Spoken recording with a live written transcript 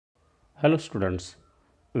Hello students,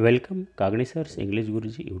 welcome Kagane Sir's English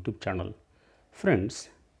Guruji YouTube channel. Friends,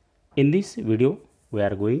 in this video we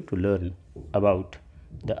are going to learn about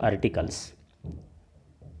the articles,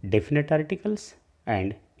 definite articles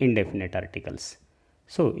and indefinite articles.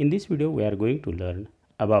 So in this video we are going to learn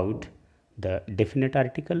about the definite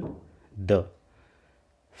article the.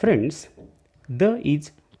 Friends, the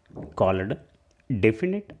is called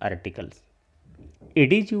definite articles.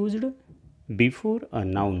 It is used before a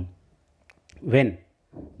noun when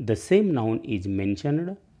the same noun is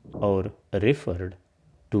mentioned or referred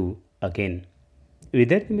to again.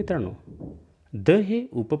 विद्यार्थी मित्रांनो, the हे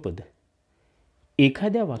उपपद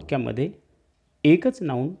एखाद्या वाक्यामध्ये एकच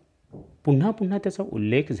noun पुन्हा पुन्हा त्याचा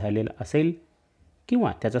उल्लेख झालेला असेल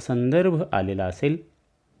किंवा त्याचा संदर्भ आलेला असेल,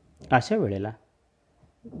 अशा वेळेला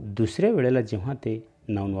दुसऱ्या वेळेला जेव्हा ते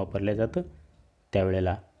नाउन वापरले जातं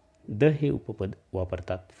त्यावेळेला द हे उपपद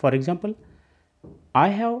वापरतात. For example,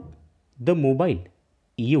 I have the mobile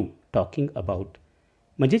you talking about.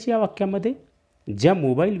 म्हणजेच या वाक्यामध्ये ज्या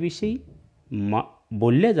मोबाईलविषयी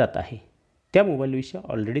बोलल्या जात आहे त्या मोबाईलविषयी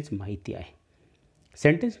ऑलरेडीच माहिती आहे.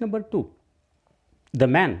 Sentence number 2, the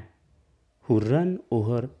man who run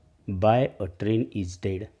over bye a train is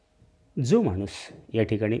dead. जो माणूस या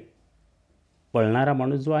ठिकाणी पळणारा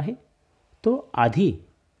माणूस जो आहे तो आधी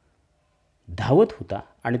धावत होता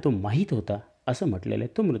आणि तो माहीत होता असं म्हटलेलं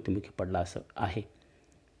आहे, तो मृत्युमुखी पडला असं आहे.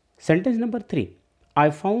 Sentence number 3, I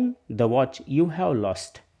found the watch you have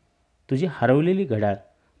lost. तुझी हरवलेली घड्याळ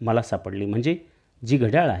मला सापडली. म्हणजे जी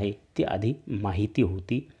घड्याळ आहे ती आधी माहिती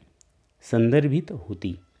होती, संदर्भित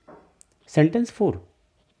होती. Sentence 4,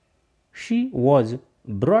 she was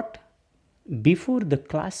brought before the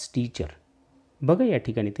class teacher. बघा या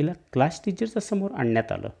ठिकाणी तिला क्लास टीचरच्या समोर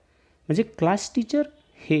आणण्यात आलं. म्हणजे क्लास टीचर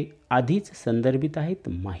हे आधीच संदर्भित आहेत,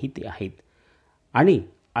 माहिती आहेत. आणि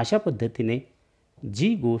अशा पद्धतीने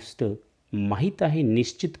जी गोष्ट माहीत आहे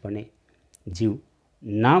निश्चितपणे, जी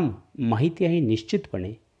नाम माहिती आहे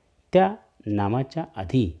निश्चितपणे, त्या नामाच्या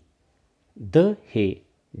आधी द हे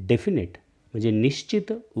डेफिनेट म्हणजे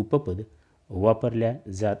निश्चित उपपद वापरल्या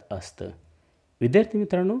जात असतं. विद्यार्थी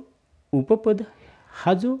मित्रांनो, उपपद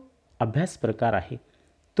हा जो अभ्यास प्रकार आहे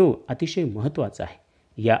तो अतिशय महत्त्वाचा आहे.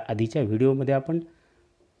 या आधीच्या व्हिडिओमध्ये आपण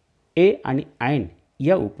ए आणि आयन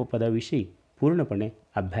या उपपदाविषयी पूर्णपणे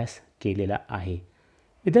अभ्यास केलेला आहे.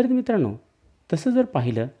 विद्यार्थी मित्रांनो, तसं जर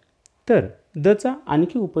पाहिलं तर दचा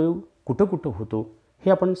आणखी उपयोग कुठं कुठं होतो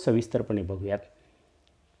हे आपण सविस्तरपणे बघूयात.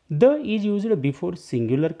 The is used before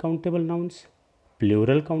singular countable nouns,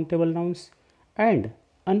 plural countable nouns and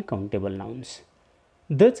uncountable nouns.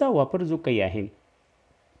 दचा वापर जो काही आहे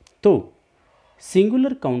तो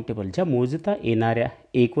सिंग्युलर काउंटेबल ज्या मोजता येणाऱ्या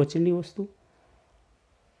एकवचनी वस्तू,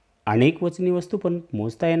 अनेकवचनी वस्तू पण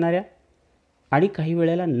मोजता येणाऱ्या आणि काही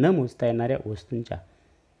वेळेला न मोजता येणाऱ्या वस्तूंच्या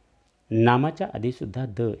नामाच्या आधीसुद्धा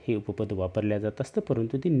द हे उपपद वापरल्या जात असतं,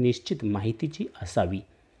 परंतु ती निश्चित माहितीची असावी.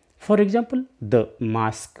 For example, the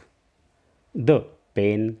mask, the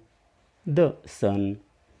pen, the sun,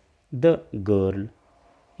 the girl.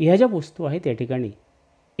 ह्या ज्या वस्तू आहेत या ठिकाणी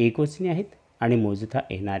एकवचनी आहेत आणि मोजता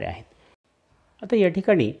येणाऱ्या आहेत. आता या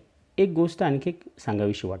ठिकाणी एक गोष्ट आणखी एक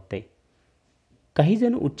सांगावीशी वाटते. काही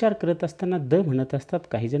जण उच्चार करत असताना द म्हणत असतात,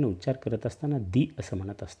 काही जण उच्चार करत असताना दी असं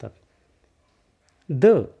म्हणत असतात. द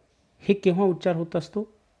हे केव्हा उच्चार होत असतो?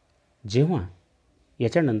 जेव्हा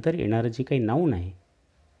याच्यानंतर येणारं जे काही नाऊन आहे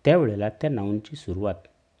त्यावेळेला त्या नाऊनची सुरुवात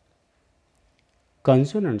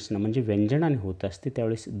कॉन्सोनंट्सनं म्हणजे व्यंजनाने होत असते.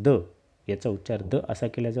 त्यावेळेस द याचा उच्चार द असा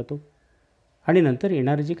केला जातो आणि नंतर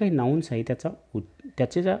येणारं जे काही नाऊन्स आहे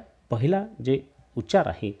त्याचे ज्या पहिला जे उच्चार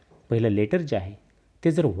आहे, पहिलं लेटर जे आहे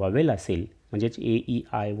ते जर वावेल असेल म्हणजेच ए ई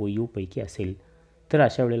आय ओ यू पैकी असेल तर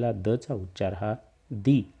अशा वेळेला दचा उच्चार हा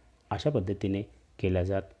दी अशा पद्धतीने केला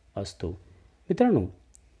जात असतो. मित्रांनो,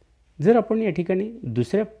 जर आपण या ठिकाणी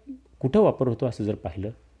दुसऱ्या कुठं वापर होतो असं जर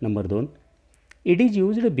पाहिलं, number 2, it is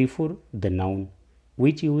used before the noun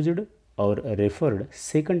which used और referred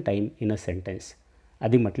second time in a sentence.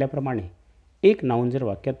 आधी म्हटल्याप्रमाणे एक नाऊन जर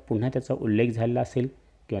वाक्यात पुन्हा त्याचा उल्लेख झालेला असेल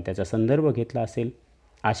किंवा त्याचा संदर्भ घेतला असेल,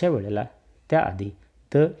 अशा वेळेला त्याआधी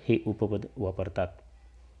द हे उपपद वापरतात.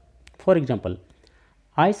 For example,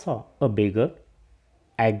 I saw a beggar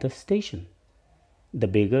at the station. The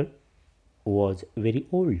beggar was very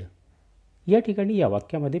old. या ठिकाणी या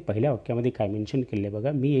वाक्यामध्ये पहिल्या वाक्यामध्ये काय मेन्शन केलं आहे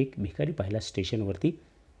बघा, मी एक भिकारी पाहिला स्टेशनवरती.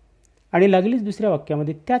 आणि लागलीच दुसऱ्या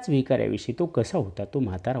वाक्यामध्ये त्याच भिकाऱ्याविषयी तो कसा होता, तो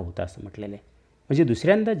म्हातारा होता असं म्हटलेलं आहे. म्हणजे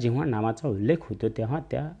दुसऱ्यांदा जेव्हा नामाचा उल्लेख होतो तेव्हा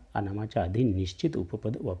त्या नामाच्या आधी निश्चित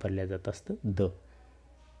उपपद वापरल्या जात असतं the.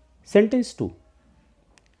 Sentence 2,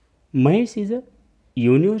 Mahesh is a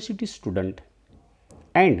university student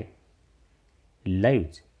and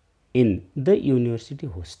lives in the university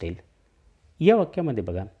hostel. या वाक्यामध्ये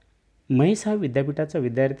बघा, महेश हा विद्यापीठाचा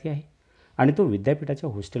विद्यार्थी आहे आणि तो विद्यापीठाच्या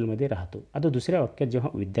हॉस्टेलमध्ये राहतो. आता दुसऱ्या वाक्यात जेव्हा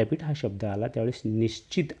विद्यापीठ हा शब्द आला त्यावेळेस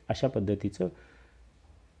निश्चित अशा पद्धतीचं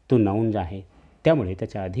तो नाऊन आहे, त्यामुळे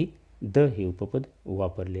त्याच्या आधी द हे उपपद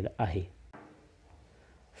वापरलेलं आहे.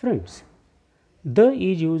 Friends, the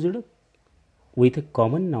is used with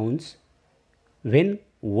common nouns when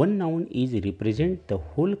one noun is represent the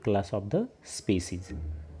hole class of the species.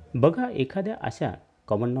 बघा, एखाद्या अशा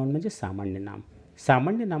कॉमन नाउन म्हणजे सामान्य नाम,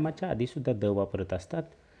 सामान्य नामाच्या आधीसुद्धा द वापरत असतात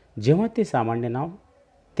जेव्हा ते सामान्य नाव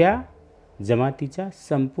त्या जमातीच्या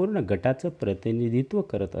संपूर्ण गटाचं प्रतिनिधित्व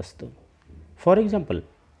करत असतं. For example,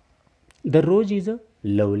 the rose is a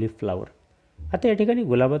lovely flower. आता या ठिकाणी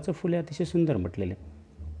गुलाबाचं फूल हे अतिशय सुंदर म्हटलेलं आहे.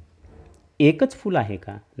 एकच फूल आहे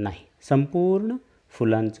का? नाही, संपूर्ण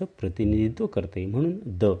फुलांचं प्रतिनिधित्व करते म्हणून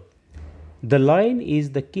the. The lion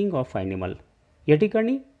is the king of animal. या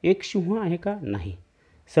ठिकाणी एक सिंह आहे का? नाही,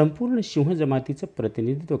 संपूर्ण सिंह जमातीचं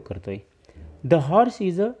प्रतिनिधित्व करतोय. The horse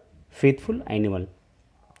is a faithful animal.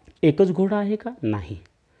 एकच घोडा आहे का? नाही,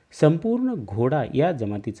 संपूर्ण घोडा या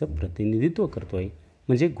जमातीचं प्रतिनिधित्व करतोय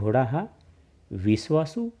म्हणजे घोडा हा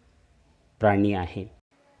विश्वासू प्राणी आहे.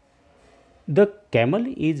 The camel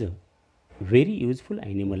is a very useful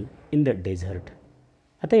animal in the dessert.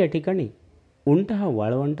 आता या ठिकाणी उंट हा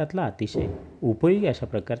वाळवंटातला अतिशय उपयोगी अशा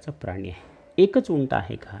प्रकारचा प्राणी आहे. एकच उंट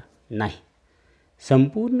आहे का? नाही,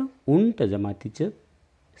 संपूर्ण उंट जमातीचं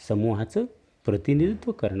समूहाचं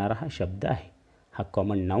प्रतिनिधित्व करणारा हा शब्द आहे, हा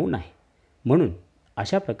कॉमन नाऊन आहे. म्हणून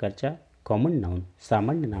अशा प्रकारच्या कॉमन नाऊन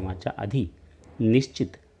सामान्य नामाच्या आधी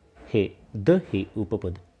निश्चित हे द हे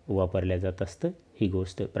उपपद वापरल्या जात असतं. ही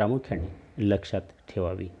गोष्ट प्रामुख्याने लक्षात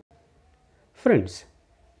ठेवावी. Friends,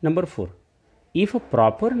 number 4, if a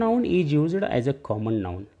proper noun is used as a common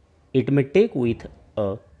noun it may take with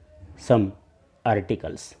a some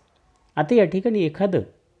articles. आता या ठिकाणी एखादं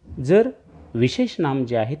जर विशेष नाम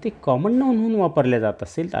जे आहे ते कॉमन नाउन म्हणून वापरले जात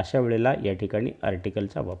असेल तर अशा वेळेला या ठिकाणी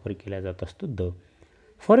आर्टिकलचा वापर केला जात असतो the.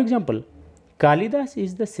 For example, Kalidas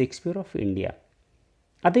is the Shakespeare of India.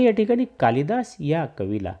 आता या ठिकाणी कालिदास या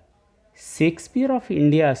कवीला शेक्सपियर ऑफ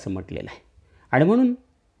इंडिया असं म्हटलेलं आहे आणि म्हणून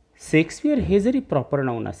शेक्सपियर हे जरी प्रॉपर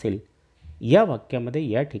नाउन असेल या वाक्यामध्ये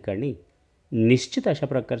या ठिकाणी निश्चित अशा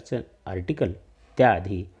प्रकारचं आर्टिकल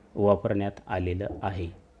त्याआधी वापरण्यात आलेलं आहे.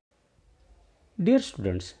 Dear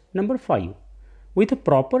students, number 5, with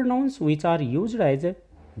proper nouns which are used as a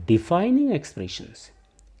defining expressions,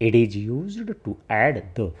 it is used to add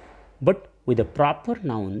the, but with the proper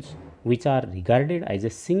nouns which are regarded as a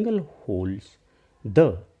single wholes, the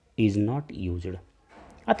is not used.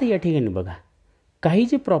 आता या ठिकाणी बघा, काही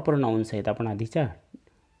जे proper nouns आहेत आपण आधीच्या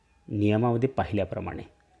नियमामध्ये पाहिल्याप्रमाणे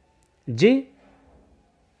जे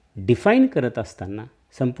डिफाईन करत असताना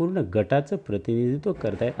संपूर्ण गटाचं प्रतिनिधित्व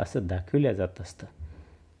करत आहेत असं दाखविल्या जात असतं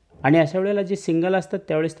आणि अशा वेळेला जे सिंगल असतात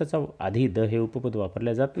त्यावेळेस त्याचा आधी द हे उपपद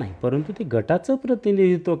वापरले जात नाही, परंतु ते गटाचं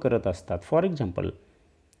प्रतिनिधित्व करत असतात. For example,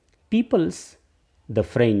 people's the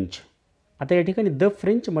French. आता या ठिकाणी द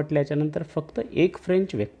फ्रेंच म्हटल्याच्या नंतर फक्त एक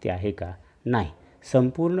फ्रेंच व्यक्ती आहे का? नाही,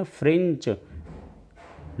 संपूर्ण फ्रेंच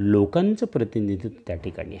लोकांचं प्रतिनिधित्व त्या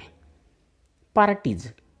ठिकाणी आहे. पार्टीज,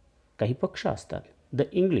 काही पक्ष असतात. द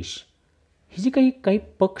इंग्लिश, ही जी काही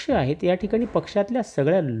पक्ष आहेत या ठिकाणी पक्षातल्या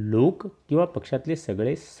सगळ्या लोक किंवा पक्षातले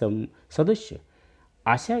सगळे सदस्य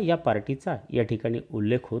अशा या पार्टीचा या ठिकाणी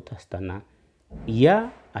उल्लेख होत असताना या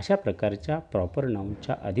अशा प्रकारच्या प्रॉपर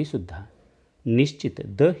नाऊनच्या आधीसुद्धा निश्चित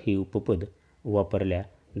द हे उपपद वापरल्या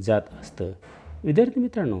जात असतं. विद्यार्थी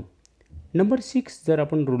मित्रांनो, नंबर 6 जर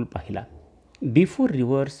आपण रूल पाहिला, before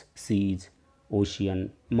reverse, seize, ocean,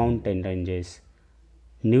 mountain ranges,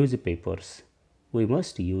 newspapers we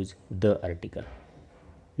must use the article.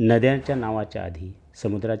 नद्यांच्या नावाच्या आधी,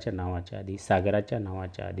 समुद्राच्या नावाच्या आधी, सागराच्या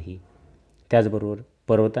नावाच्या आधी, त्याचबरोबर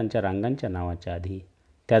पर्वतांच्या रांगांच्या नावाच्या आधी,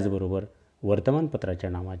 त्याचबरोबर वर्तमानपत्राच्या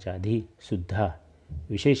नावाच्या आधी सुद्धा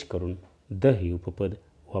विशेष करून द हे उपपद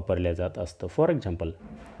वापरल्या जात असतं. For example,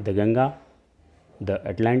 the Ganga, the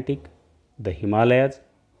Atlantic, the Himalayas,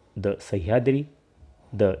 the Sahyadri,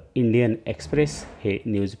 the Indian express हे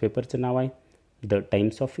न्यूजपेपरचं नाव आहे. द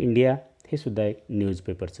टाइम्स ऑफ इंडिया हे सुद्धा एक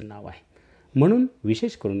न्यूजपेपरचं नाव आहे. म्हणून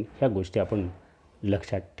विशेष करून ह्या गोष्टी आपण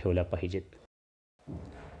लक्षात ठेवल्या पाहिजेत.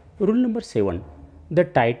 Rule number 7, the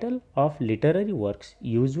title of literary works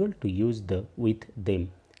usual to use the with them,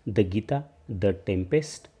 the Gita, the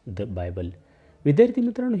Tempest, the Bible. विद्यार्थी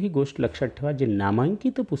मित्रांनो, ही गोष्ट लक्षात ठेवा, जे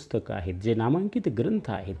नामांकित पुस्तकं आहेत, जे नामांकित ग्रंथ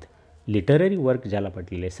आहेत, लिटररी वर्क ज्याला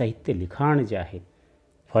म्हटलेले साहित्य लिखाण जे आहेत,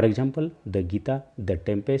 for example the Gita, the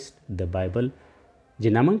Tempest, the Bible, जे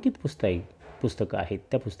नामांकित पुस्तकं आहेत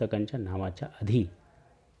त्या पुस्तकांच्या नावाच्या आधी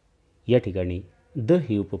या ठिकाणी द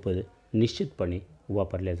हे उपपद निश्चितपणे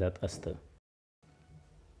वापरल्या जात असतं.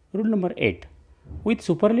 Rule number 8. With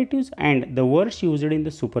superlatives and the words used in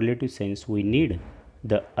the superlative sense, we need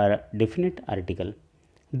the definite article.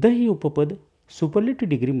 The हे उपपद सुपरलेटिव्ह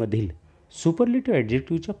डिग्रीमधील सुपरलेटिव्ह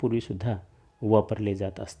ॲडजेक्टिव्हच्या पूर्वीसुद्धा वापरले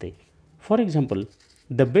जात असते. For example,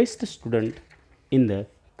 the best student in the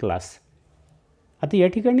class. आता या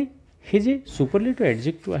ठिकाणी हे जे सुपरलेटिव्ह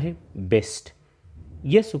ॲडजेक्टिव्ह आहे बेस्ट,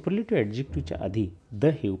 या सुपरलेटिव्ह ॲडजेक्टिव्हच्या आधी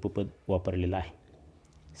द हे उपपद वापरलेलं आहे.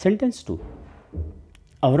 Sentence 2.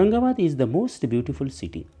 Aurangabad is the most beautiful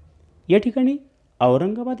city. या ठिकाणी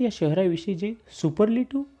औरंगाबाद या शहराविषयी जे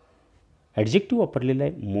सुपरलेटिव्ह ॲडजेक्टिव्ह वापरलेलं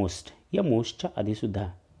आहे मोस्ट, या मोस्टच्या आधीसुद्धा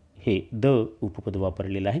हे द उपपद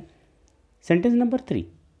वापरलेलं आहे. Sentence number 3.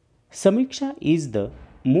 Samiksha is the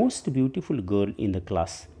most beautiful girl in the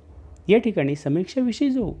class. या ठिकाणी समीक्षाविषयी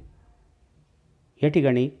जो या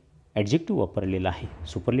ठिकाणी ॲडजेक्टिव्ह वापरलेला आहे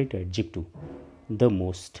सुपरलेटिव्ह ॲडजेक्टिव्ह द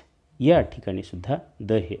मोस्ट, या ठिकाणी सुद्धा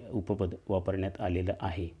द हे उपपद वापरण्यात आलेलं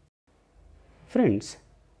आहे. फ्रेंड्स,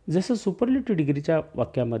 जसं सुपरलेटिव्ह डिग्रीच्या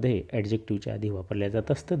वाक्यामध्ये ॲडजेक्टिव्हच्या आधी वापरल्या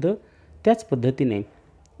जात असतं द, त्याच पद्धतीने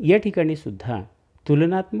या ठिकाणी सुद्धा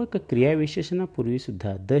तुलनात्मक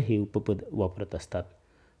क्रियाविशेषणापूर्वीसुद्धा द हे उपपद वापरत असतात.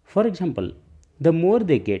 For example, the more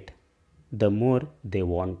they get, the more they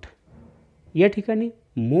want. या ठिकाणी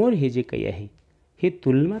मोर हे जे काही आहे हे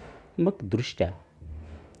तुलनात्मकदृष्ट्या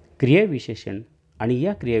क्रियाविशेषण आणि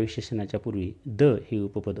या क्रियाविशेषणाच्या पूर्वी द हे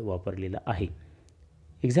उपपद वापरलेलं आहे.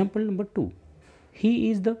 Example number 2. He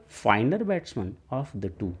is the फायनर batsman of the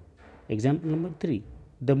 2. Example number 3.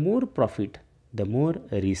 The more profit the more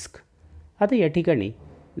risk. आता या ठिकाणी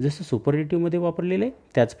जसं सुपरलेटिव्हमध्ये वापरलेलं आहे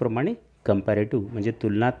त्याचप्रमाणे कंपॅरेटिव्ह म्हणजे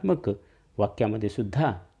तुलनात्मक वाक्यामध्ये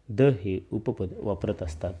सुद्धा द हे उपपद वापरत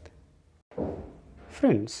असतात.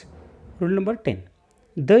 Friends, rule number 10.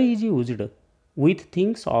 The is used with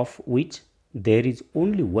things of which there is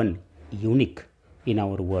only one unique in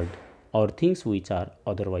our world और things which are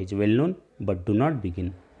otherwise well non but do not begin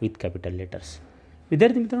with capital letters.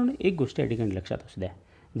 विद्यार्थी मित्रांनो, एक गोष्ट या ठिकाणी लक्षात असू द्या,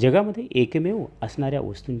 जगामध्ये एकमेव असणाऱ्या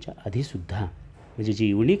वस्तूंच्या आधीसुद्धा म्हणजे जे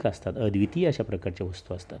युनिक असतात, अद्वितीय अशा प्रकारच्या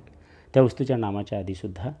वस्तू असतात, त्या वस्तूच्या नामाच्या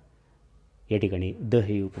आधीसुद्धा या ठिकाणी द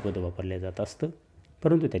हे उपपद वापरले जात असतं.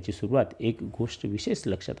 परंतु त्याची सुरुवात एक गोष्ट विशेष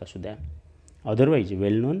लक्षात असू द्या, otherwise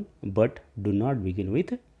well non but do not begin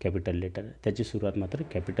with capital letter. त्याची सुरुवात मात्र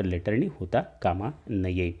कॅपिटल लेटरनी होता कामा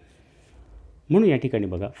नये. म्हणून या ठिकाणी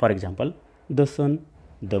बघा, for example, the sun,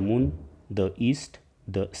 the moon, the east,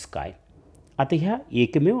 the sky. आता ह्या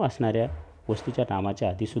एकमेव असणाऱ्या वस्तूच्या नामाच्या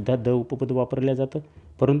आधीसुद्धा द उपपद वापरलं जातं.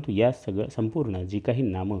 परंतु या संपूर्ण जी काही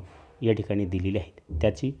नामं या ठिकाणी दिलेली आहेत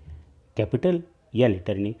त्याची कॅपिटल या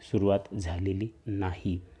लेटरने सुरुवात झालेली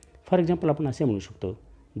नाही. फॉर एक्झाम्पल, आपण असे म्हणू शकतो,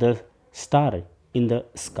 the star in the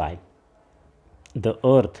sky, the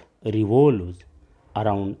earth रिव्हॉल्व्ज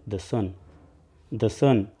around the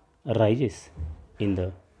sun rises in the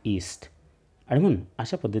east. आणि म्हणून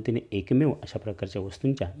अशा पद्धतीने एकमेव अशा प्रकारच्या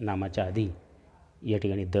वस्तूंच्या नामाच्या आधी या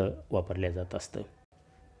ठिकाणी द वापरल्या जात असतं.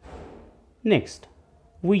 Next,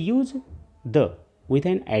 we use the with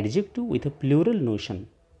and adjective with a plural notion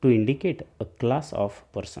to indicate a class of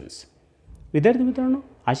persons. विद्यार्थी मित्रांनो,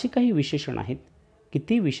 अशी काही विशेषण आहेत की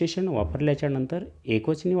ती विशेषण वापरल्याच्या नंतर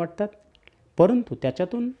एकवचनी वाटतात, परंतु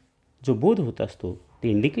त्याच्यातून जो बोध होत असतो, ते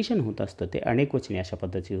इंडिकेशन होत असतं, ते अनेकवचनी अशा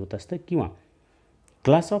पद्धतीचे होत असतं किंवा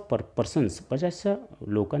क्लास ऑफ पर्सन्स बऱ्याचशा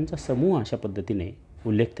लोकांचा समूह अशा पद्धतीने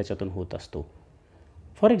उल्लेख त्याच्यातून होत असतो.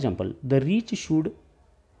 For example, the rich should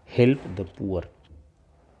help the poor.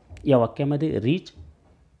 या वाक्यामध्ये रिच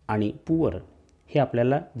आणि पुअर हे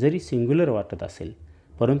आपल्याला जरी सिंग्युलर वाटत असेल,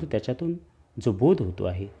 परंतु त्याच्यातून जो बोध होतो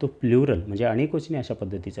आहे तो प्लुरल म्हणजे अनेकवचनी अशा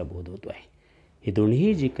पद्धतीचा बोध होतो आहे. हे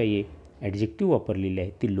दोन्ही जे काही ॲडजेक्टिव्ह वापरलेले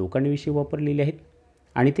आहेत ती लोकांविषयी वापरलेले आहेत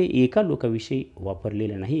आणि ते एका लोकाविषयी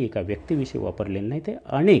वापरलेलं नाही, एका व्यक्तीविषयी वापरलेलं नाही, ते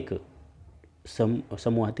अनेक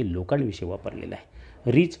समूहातील लोकांविषयी वापरलेलं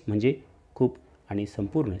आहे. रिच म्हणजे खूप आणि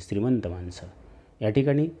संपूर्ण श्रीमंत माणसं. या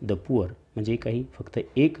ठिकाणी द पुअर म्हणजे काही फक्त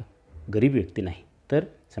एक गरीब व्यक्ती नाही, तर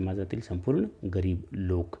समाजातील संपूर्ण गरीब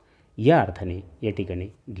लोक या अर्थाने या ठिकाणी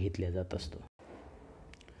घेतल्या जात असतो.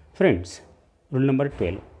 Friends, rule number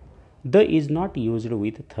 12. The is not used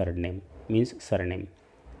with third name means surname,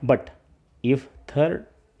 but if third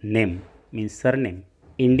name means surname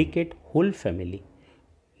indicate hole family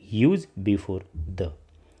use before the.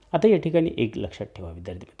 आता या ठिकाणी एक लक्षात ठेवा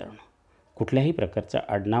विद्यार्थी मित्रांनो, कुठल्याही प्रकारच्या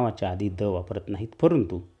आडनावाच्या आधी द वापरत नाहीत,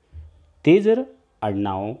 परंतु ते जर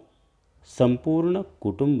आडनाव संपूर्ण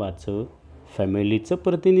कुटुंबाचं फॅमिलीचं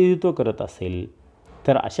प्रतिनिधित्व करत असेल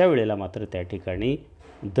तर अशा वेळेला मात्र त्या ठिकाणी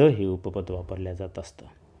द हे उपपद वापरल्या जात असतं.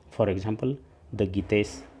 For example, the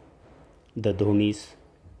गीतेस, the धोनीस,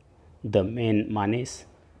 the मानेस,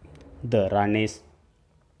 the राणेस.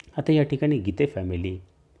 आता या ठिकाणी गीते फॅमिली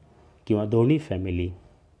किंवा दोन्ही फॅमिली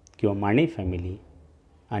किंवा माने फॅमिली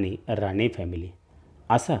आणि राणे फॅमिली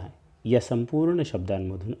असा या संपूर्ण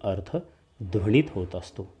शब्दांमधून अर्थ ध्वनित होत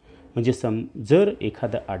असतो. म्हणजे जर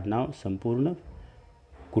एखादं आडनाव संपूर्ण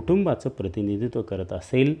कुटुंबाचं प्रतिनिधित्व करत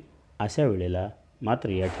असेल अशा वेळेला मात्र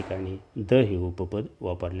या ठिकाणी द हे उपपद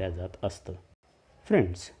वापरल्या जात असतं.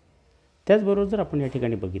 फ्रेंड्स, त्याचबरोबर जर आपण या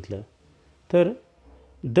ठिकाणी बघितलं तर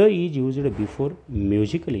the is used before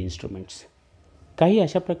musical instruments. काही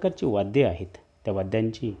अशा प्रकारची वाद्ये आहेत, त्या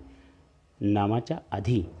वाद्यांची नामाच्या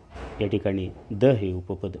आधी या ठिकाणी द हे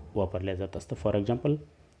उपपद वापरल्या जात असतं. For example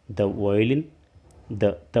the violin, the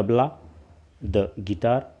tabla, the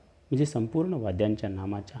guitar, म्हणजे संपूर्ण वाद्यांच्या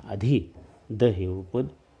नामाच्या आधी द हे उपपद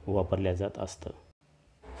वापरल्या जात असतं.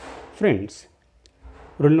 Friends,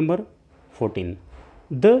 rule number 14.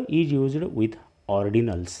 The is used with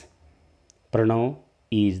ordinals. Pranab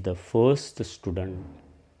is the first student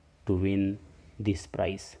to win this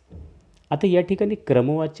price. आता या ठिकाणी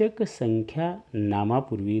क्रमवाचक संख्या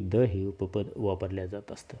नामापूर्वी द हे उपपद वापरल्या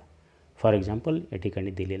जात असतं. फॉर एक्झाम्पल या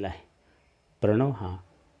ठिकाणी दिलेलं आहे, प्रणव हा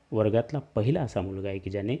वर्गातला पहिला असा मुलगा आहे की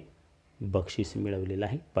ज्याने बक्षीस मिळवलेलं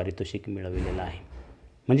आहे, पारितोषिक मिळवलेलं आहे.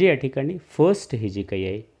 म्हणजे या ठिकाणी फर्स्ट हे जे काही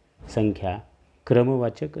आहे संख्या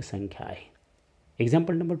क्रमवाचक संख्या आहे.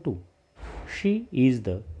 Example number 2, she is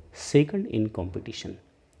the second in competition.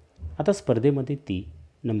 आता स्पर्धेमध्ये ती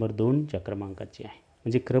नंबर 2च्या क्रमांकाची आहे.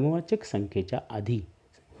 म्हणजे क्रमवाचक संख्येच्या आधी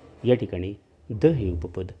या ठिकाणी द हे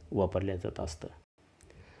उपपद वापरल्या जात असतं.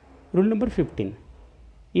 Rule number 15.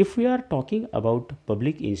 If we R talking about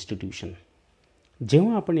public institution.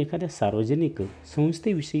 जेव्हा आपण एखाद्या सार्वजनिक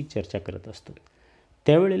संस्थेविषयी चर्चा करत असतो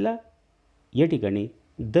त्यावेळेला या ठिकाणी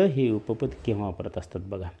द हे उपपद केव्हा वापरत असतात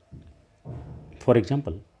बघा. For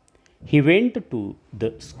example, he went to the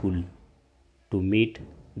school to meet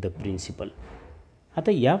the principal.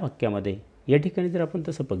 आता या वाक्यामध्ये या ठिकाणी जर आपण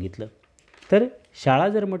तसं बघितलं तर शाळा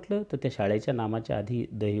जर म्हटलं तर त्या शाळेच्या नामाच्या आधी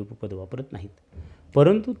द हे उपपद वापरत नाहीत,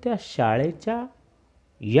 परंतु त्या शाळेच्या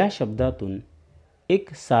या शब्दातून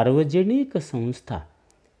एक सार्वजनिक संस्था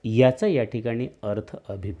याचा या ठिकाणी अर्थ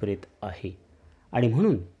अभिप्रेत आहे आणि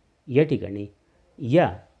म्हणून या ठिकाणी या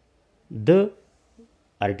द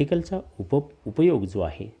आर्टिकलचा उपयोग जो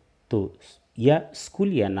आहे तो या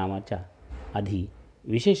स्कूल या नामाच्या आधी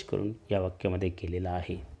विशेष करून या वाक्यामध्ये केलेला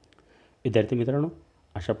आहे. विद्यार्थी मित्रांनो,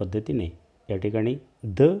 अशा पद्धतीने या ठिकाणी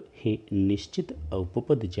द हे निश्चित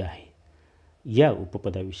उपपद जे आहे या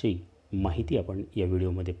उपपदाविषयी माहिती आपण या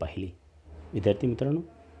व्हिडिओमध्ये पाहिली. विद्यार्थी मित्रांनो,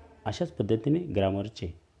 अशाच पद्धतीने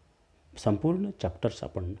ग्रामरचे संपूर्ण चॅप्टर्स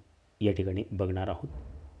आपण या ठिकाणी बघणार आहोत.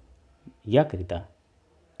 याकरिता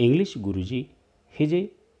इंग्लिश गुरुजी हे जे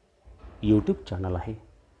यूट्यूब चॅनल आहे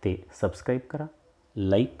ते सबस्क्राईब करा,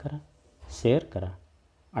 लाईक करा, शेअर करा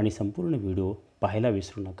आणि संपूर्ण व्हिडिओ पाहायला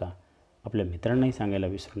विसरू नका. आपल्या मित्रांनाही सांगायला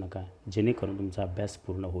विसरू नका, जेणेकरून तुमचा अभ्यास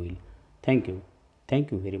पूर्ण होईल.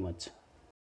 Thank you very much.